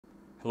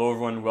Hello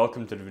everyone,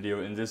 welcome to the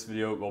video. In this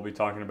video, we'll be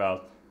talking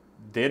about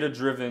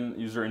data-driven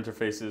user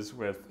interfaces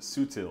with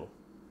Sutil.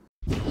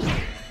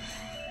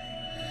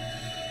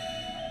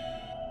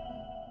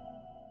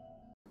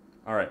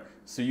 Alright,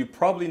 so you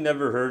probably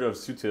never heard of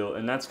Sutil,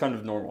 and that's kind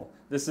of normal.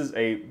 This is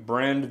a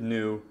brand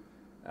new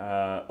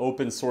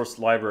open source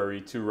library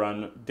to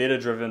run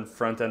data-driven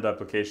front-end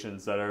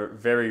applications that are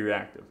very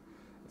reactive.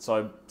 So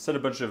I said a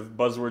bunch of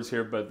buzzwords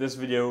here, but this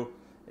video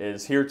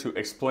is here to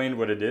explain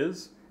what it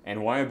is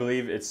and why I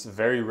believe it's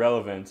very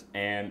relevant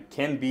and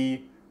can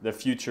be the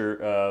future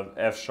of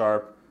F#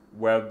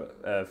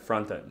 web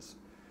front ends.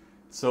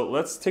 So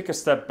let's take a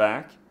step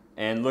back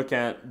and look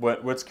at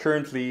what's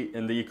currently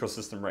in the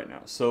ecosystem right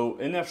now. So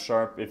in F#,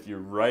 if you're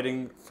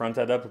writing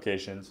front-end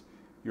applications,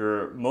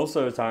 you're most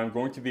of the time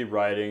going to be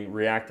writing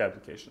React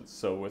applications.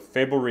 So with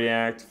Fable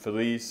React,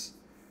 Felice,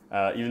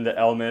 even the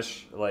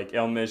Elmish, like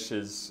Elmish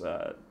is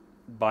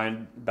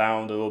bound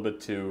a little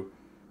bit to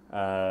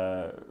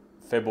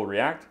Fable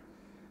React.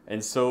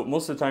 And so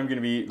most of the time you're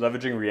going to be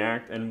leveraging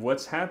React, and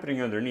what's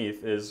happening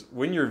underneath is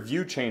when your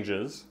view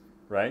changes,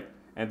 right,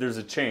 and there's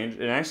a change,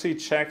 it actually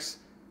checks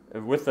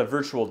with the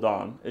virtual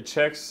DOM, it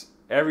checks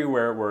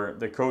everywhere where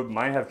the code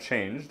might have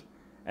changed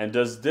and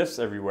does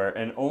diffs everywhere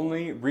and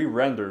only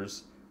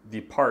re-renders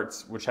the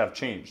parts which have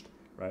changed,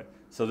 right?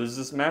 So there's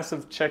this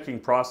massive checking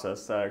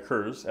process that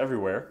occurs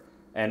everywhere,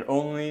 and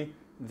only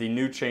the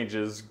new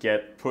changes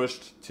get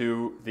pushed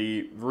to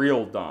the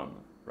real DOM.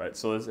 Right,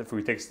 so if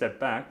we take a step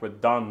back, what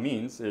DOM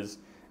means is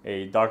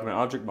a document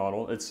object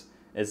model. It's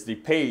the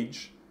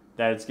page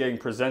that it's getting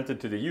presented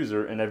to the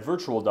user, and a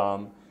virtual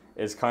DOM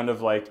is kind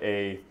of like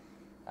a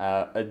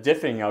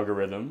diffing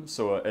algorithm,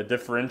 so a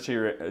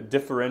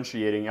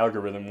differentiating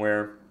algorithm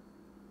where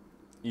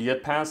you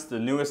get past the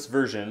newest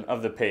version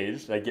of the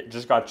page that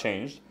just got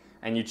changed,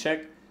 and you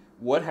check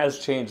what has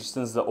changed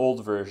since the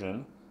old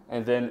version,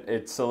 and then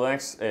it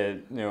selects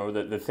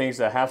the things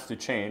that have to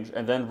change,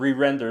 and then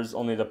re-renders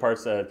only the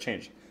parts that have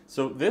changed.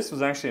 So this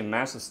was actually a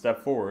massive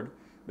step forward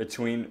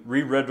between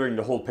re-rendering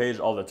the whole page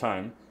all the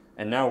time,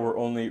 and now we're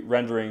only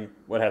rendering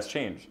what has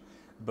changed.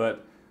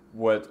 But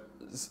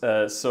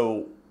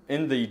so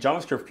in the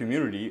JavaScript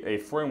community, a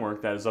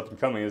framework that is up and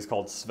coming is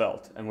called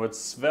Svelte. And what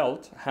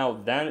Svelte, how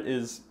that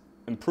is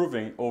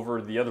improving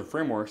over the other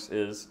frameworks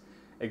is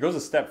it goes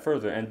a step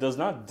further and does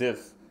not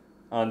diff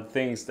on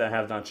things that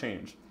have not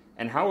changed.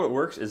 And how it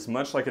works is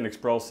much like an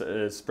Excel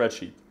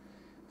spreadsheet.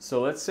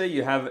 So let's say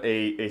you have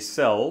a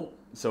cell,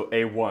 so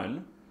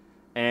A1,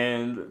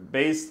 and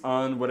based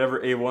on whatever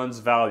A1's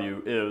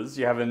value is,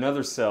 you have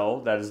another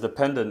cell that is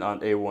dependent on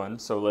A1,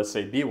 so let's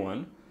say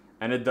B1,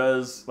 and it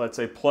does, let's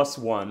say,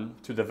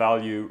 +1 to the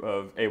value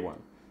of A1.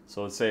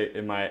 So let's say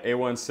in my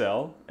A1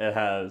 cell, it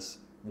has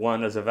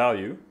 1 as a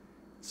value,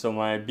 so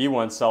my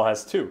B1 cell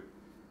has 2.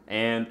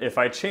 And if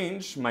I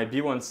change my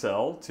B1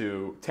 cell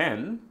to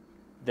 10,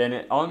 then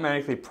it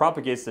automatically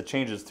propagates the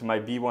changes to my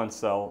B1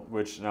 cell,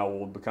 which now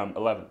will become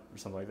 11 or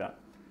something like that.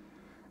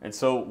 And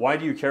so why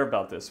do you care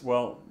about this?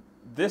 Well,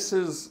 this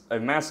is a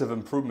massive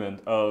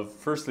improvement of,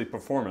 firstly,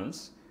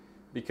 performance,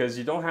 because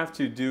you don't have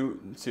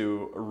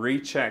to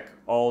recheck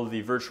all the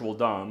virtual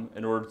DOM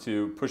in order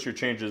to push your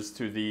changes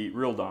to the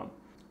real DOM.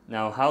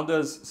 Now, how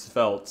does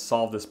Svelte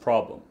solve this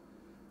problem?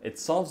 It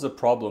solves the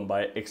problem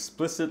by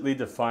explicitly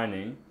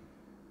defining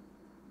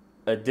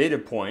a data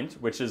point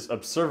which is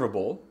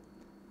observable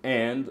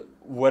and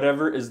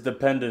whatever is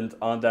dependent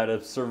on that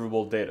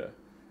observable data.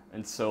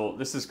 And so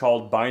this is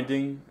called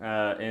binding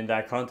in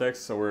that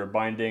context. So we're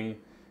binding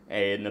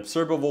an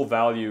observable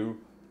value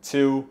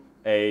to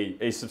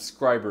a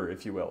subscriber,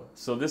 if you will.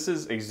 So this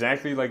is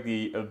exactly like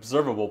the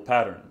observable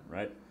pattern,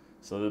 right?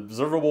 So the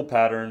observable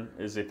pattern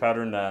is a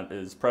pattern that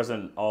is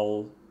present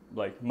in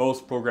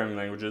most programming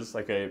languages,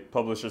 like a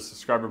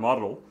publisher-subscriber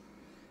model.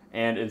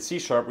 And in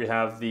C# we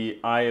have the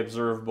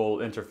IObservable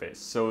interface.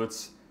 So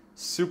it's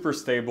super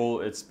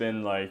stable. It's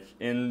been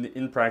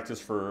in practice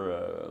for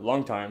a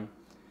long time.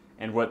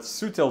 And what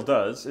Sutil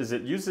does is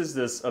it uses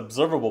this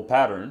observable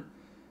pattern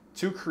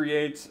to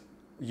create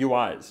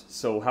UIs.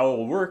 So how it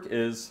will work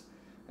is,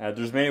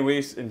 there's many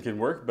ways it can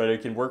work, but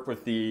it can work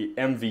with the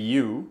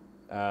MVU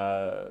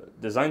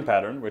design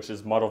pattern, which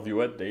is model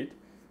view at date.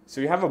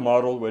 So you have a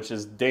model which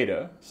is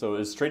data, so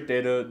it's straight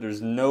data.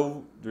 There's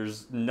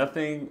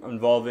nothing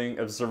involving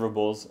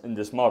observables in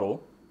this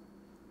model.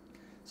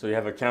 So you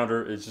have a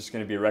counter, it's just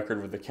going to be a record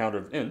with the counter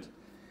of int.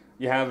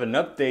 You have an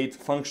update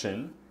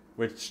function,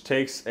 which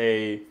takes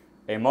a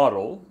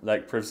model,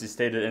 like previously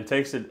stated, and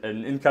takes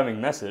an incoming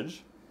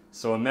message.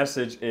 So a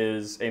message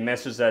is a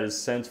message that is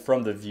sent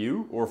from the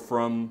view, or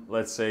from,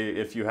 let's say,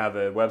 if you have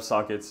a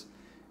WebSocket,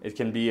 it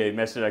can be a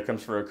message that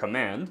comes for a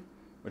command,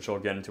 which I'll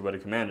get into what a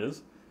command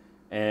is.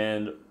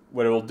 And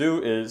what it will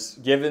do is,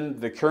 given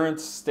the current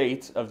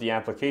state of the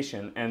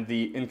application and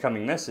the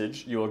incoming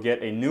message, you will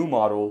get a new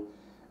model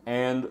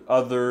and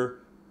other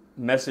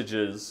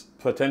messages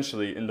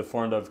potentially in the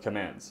form of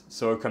commands.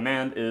 So a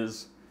command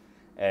is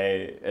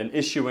an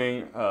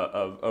issuing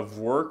of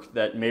work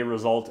that may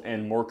result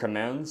in more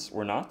commands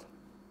or not.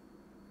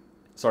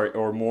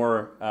 Or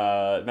more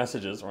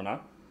messages or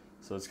not.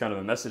 So it's kind of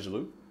a message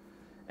loop.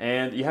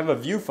 And you have a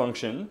view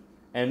function,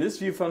 and this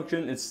view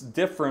function is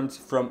different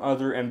from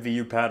other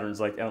MVU patterns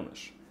like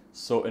Elmish.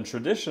 So in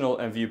traditional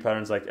MVU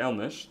patterns like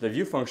Elmish, the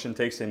view function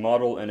takes a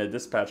model and a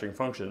dispatching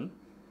function,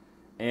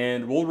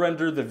 and we'll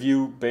render the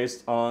view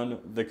based on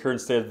the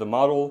current state of the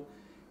model,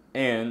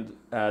 and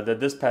the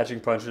dispatching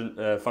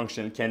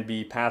function can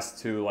be passed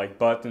to like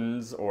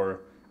buttons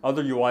or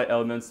other UI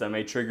elements that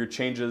may trigger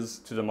changes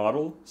to the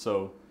model.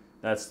 So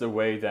that's the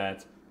way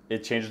that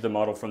it changes the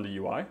model from the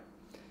UI.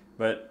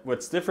 But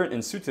what's different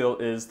in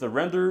Sutil is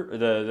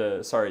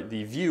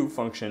the view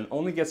function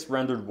only gets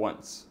rendered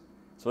once.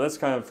 So that's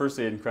kind of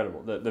firstly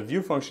incredible. The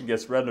view function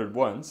gets rendered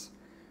once,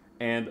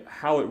 and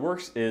how it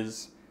works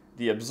is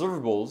the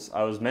observables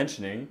I was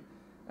mentioning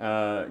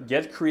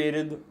get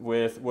created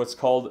with what's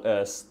called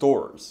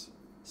stores.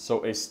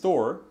 So a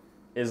store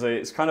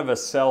is kind of a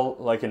cell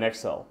like an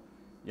Excel.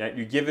 Yeah,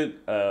 you give it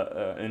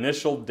an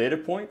initial data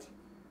point,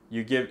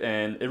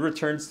 and it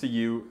returns to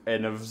you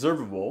an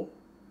observable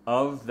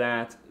of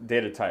that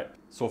data type.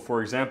 So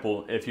for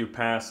example, if you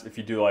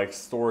do like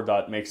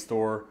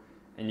store.makeStore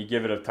and you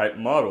give it a type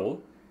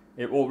model,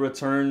 it will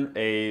return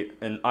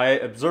an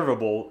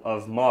observable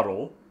of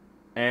model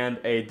and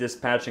a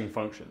dispatching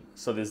function.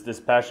 So this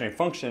dispatching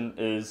function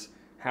is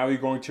how you're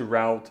going to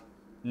route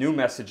new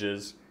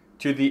messages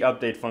to the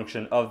update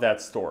function of that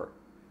store,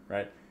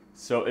 right?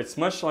 So it's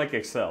much like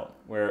Excel,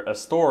 where a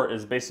store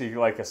is basically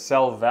like a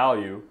cell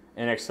value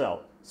in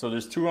Excel. So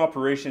there's two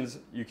operations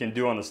you can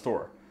do on the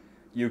store.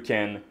 You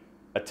can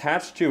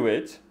attach to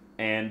it,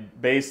 and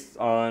based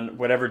on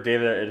whatever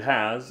data it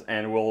has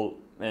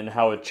and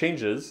how it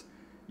changes,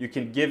 you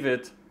can give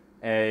it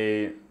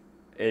a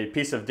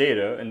piece of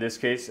data. In this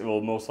case, it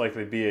will most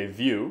likely be a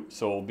view,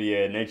 so it will be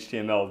an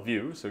HTML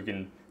view, so you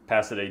can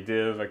pass it a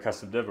div, a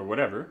custom div, or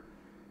whatever.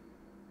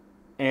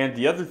 And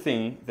the other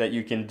thing that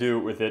you can do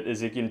with it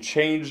is you can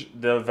change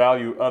the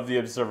value of the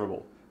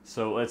observable.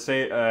 So let's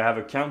say I have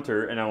a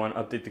counter and I want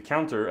to update the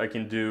counter. I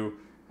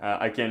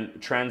can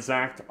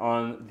transact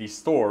on the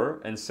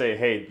store and say,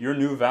 hey, your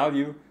new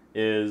value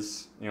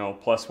is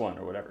 +1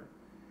 or whatever.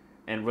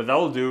 And what that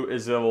will do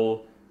is it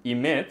will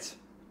emit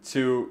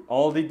to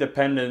all the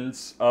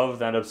dependents of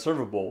that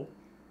observable,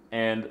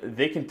 and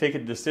they can take a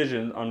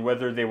decision on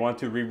whether they want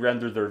to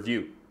re-render their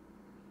view.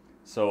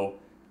 So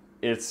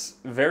it's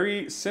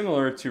very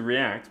similar to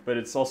React, but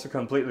it's also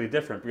completely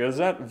different because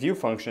that view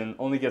function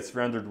only gets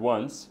rendered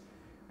once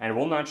and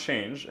will not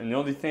change. And the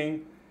only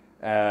thing,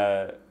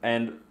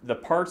 and the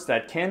parts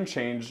that can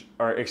change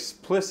are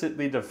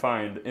explicitly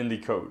defined in the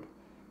code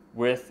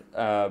with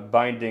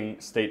binding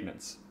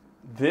statements.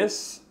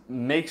 This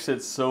makes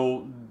it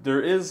so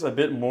there is a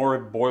bit more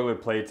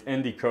boilerplate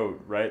in the code,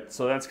 right?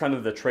 So that's kind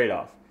of the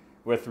trade-off.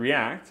 With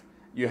React,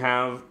 you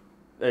have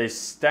a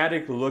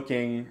static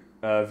looking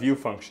view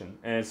function,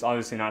 and it's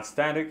obviously not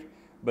static,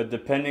 but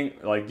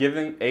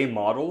given a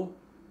model,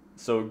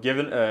 so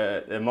given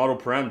a model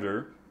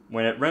parameter,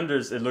 when it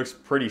renders, it looks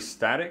pretty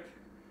static,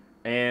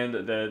 and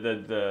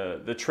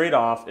the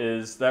trade-off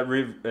is that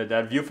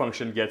that view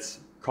function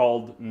gets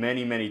called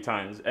many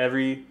times.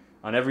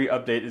 On every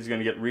update, it's going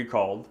to get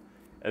recalled.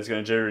 It's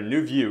going to generate a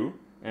new view,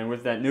 and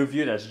with that new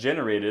view that's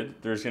generated,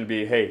 there's going to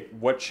be, hey,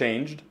 what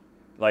changed?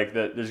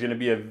 There's going to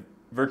be a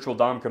virtual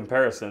DOM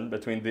comparison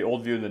between the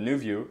old view and the new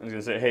view, and it's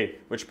going to say, hey,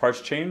 which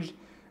parts changed?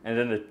 And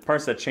then the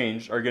parts that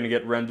changed are going to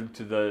get rendered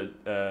to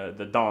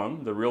the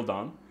DOM, the real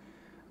DOM.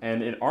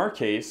 And in our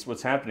case,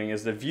 what's happening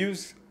is the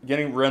view's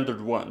getting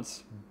rendered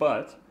once,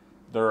 but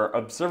there are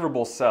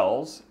observable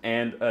cells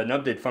and an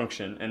update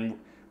function. And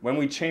when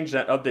we change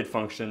that update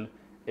function,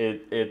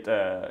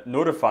 it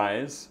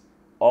notifies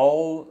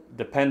all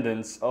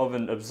dependents of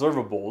an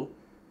observable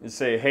and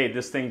say, hey,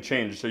 this thing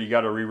changed, so you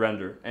got to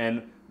re-render.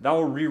 And that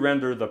will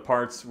re-render the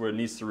parts where it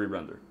needs to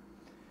re-render.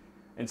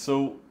 And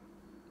so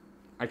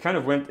I kind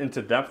of went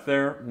into depth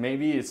there.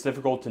 Maybe it's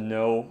difficult to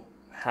know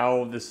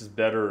how this is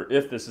better,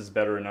 if this is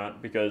better or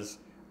not, because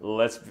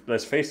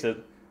let's face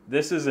it,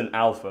 this is an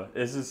alpha.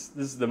 This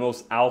is the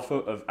most alpha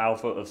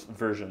of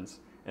versions.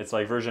 It's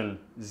like version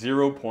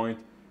 0.1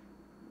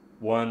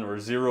 or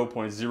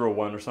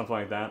 0.01 or something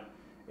like that.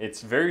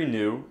 It's very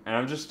new, and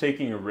I'm just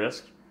taking a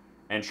risk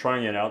and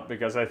trying it out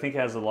because I think it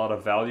has a lot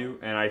of value,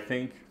 and I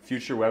think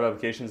future web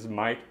applications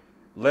might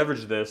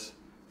leverage this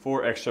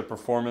for extra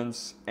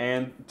performance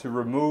and to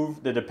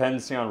remove the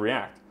dependency on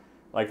React.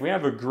 Like, we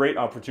have a great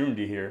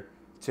opportunity here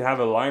to have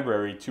a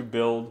library to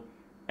build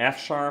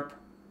F#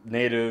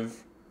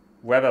 native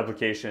web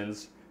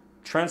applications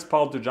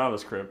transpiled to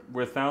JavaScript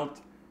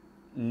without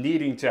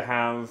needing to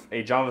have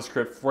a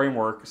JavaScript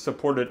framework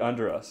supported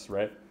under us,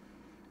 right?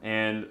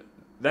 And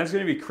that's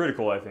going to be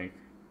critical, I think.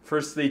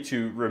 Firstly,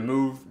 to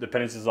remove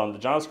dependencies on the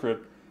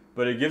JavaScript,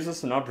 but it gives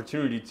us an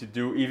opportunity to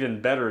do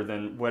even better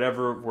than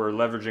whatever we're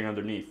leveraging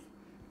underneath.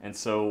 And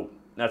so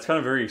that's kind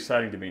of very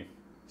exciting to me.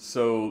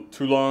 So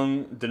too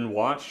long didn't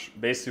watch.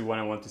 Basically what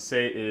I want to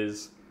say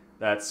is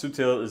that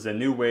Sutil is a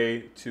new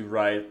way to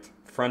write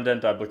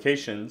front-end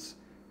applications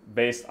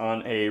based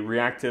on a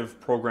reactive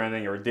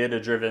programming or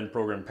data-driven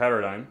program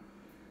paradigm.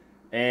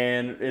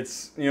 and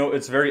it's, you know,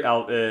 it's very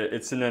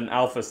it's in an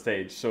alpha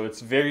stage, so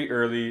it's very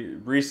early,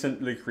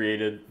 recently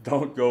created.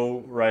 Don't go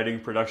writing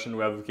production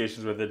web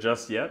applications with it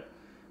just yet,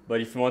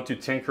 but if you want to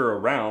tinker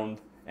around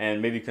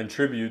and maybe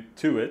contribute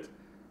to it,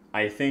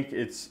 I think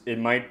it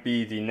might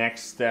be the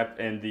next step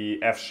in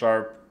the F#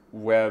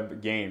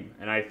 web game,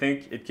 and I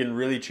think it can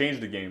really change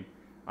the game.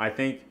 I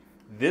think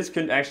this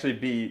could actually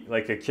be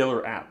like a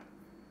killer app,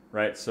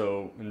 right?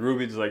 So in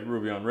Ruby, there's like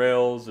Ruby on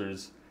Rails,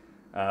 there's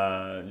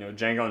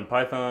Django and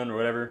Python or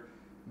whatever,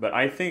 but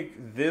I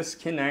think this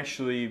can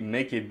actually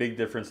make a big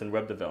difference in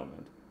web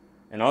development.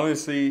 And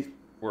obviously,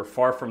 we're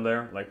far from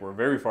there. Like, we're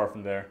very far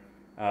from there.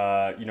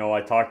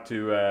 I talked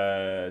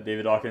to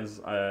David Hawkins,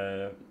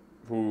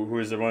 who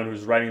is the one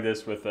who's writing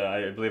this with,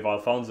 I believe,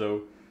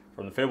 Alfonso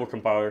from the Fable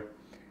compiler.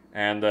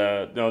 And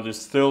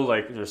there's still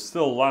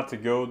a lot to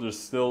go. There's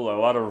still a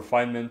lot of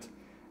refinement.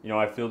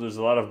 I feel there's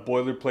a lot of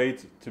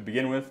boilerplate to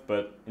begin with,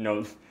 but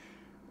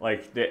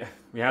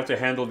we have to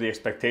handle the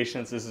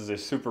expectations. This is a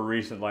super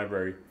recent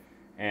library,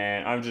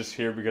 and I'm just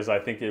here because I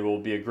think it will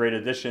be a great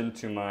addition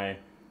to my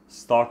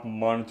stock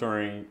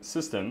monitoring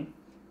system,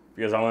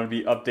 because I want to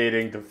be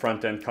updating the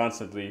front end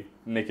constantly,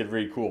 make it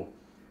really cool.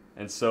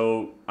 And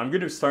so I'm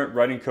going to start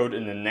writing code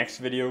in the next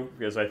video,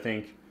 because I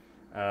think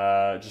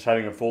just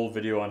having a full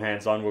video on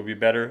hands-on will be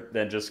better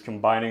than just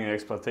combining an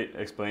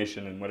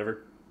explanation and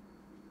whatever.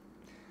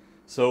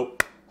 So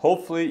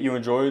hopefully you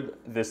enjoyed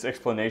this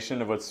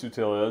explanation of what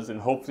Sutil is,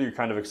 and hopefully you're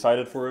kind of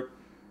excited for it,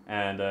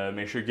 and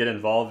make sure you get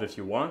involved if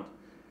you want.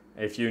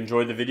 If you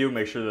enjoyed the video,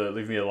 make sure to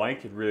leave me a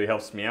like. It really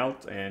helps me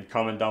out, and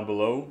comment down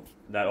below.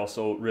 That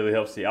also really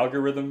helps the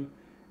algorithm.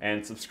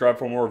 And subscribe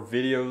for more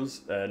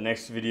videos.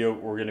 Next video,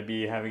 we're going to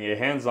be having a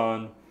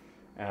hands-on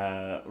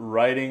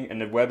writing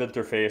and a web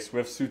interface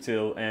with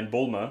Sutil and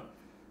Bulma.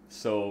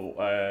 So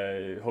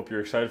I hope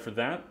you're excited for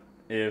that.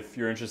 If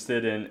you're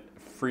interested in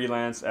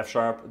freelance F#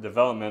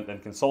 development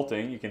and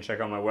consulting, you can check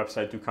out my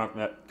website to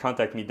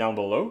contact me down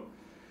below.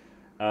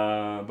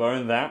 But other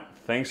than that,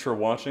 thanks for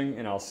watching,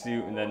 and I'll see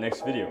you in that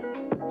next video.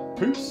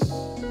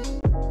 Peace!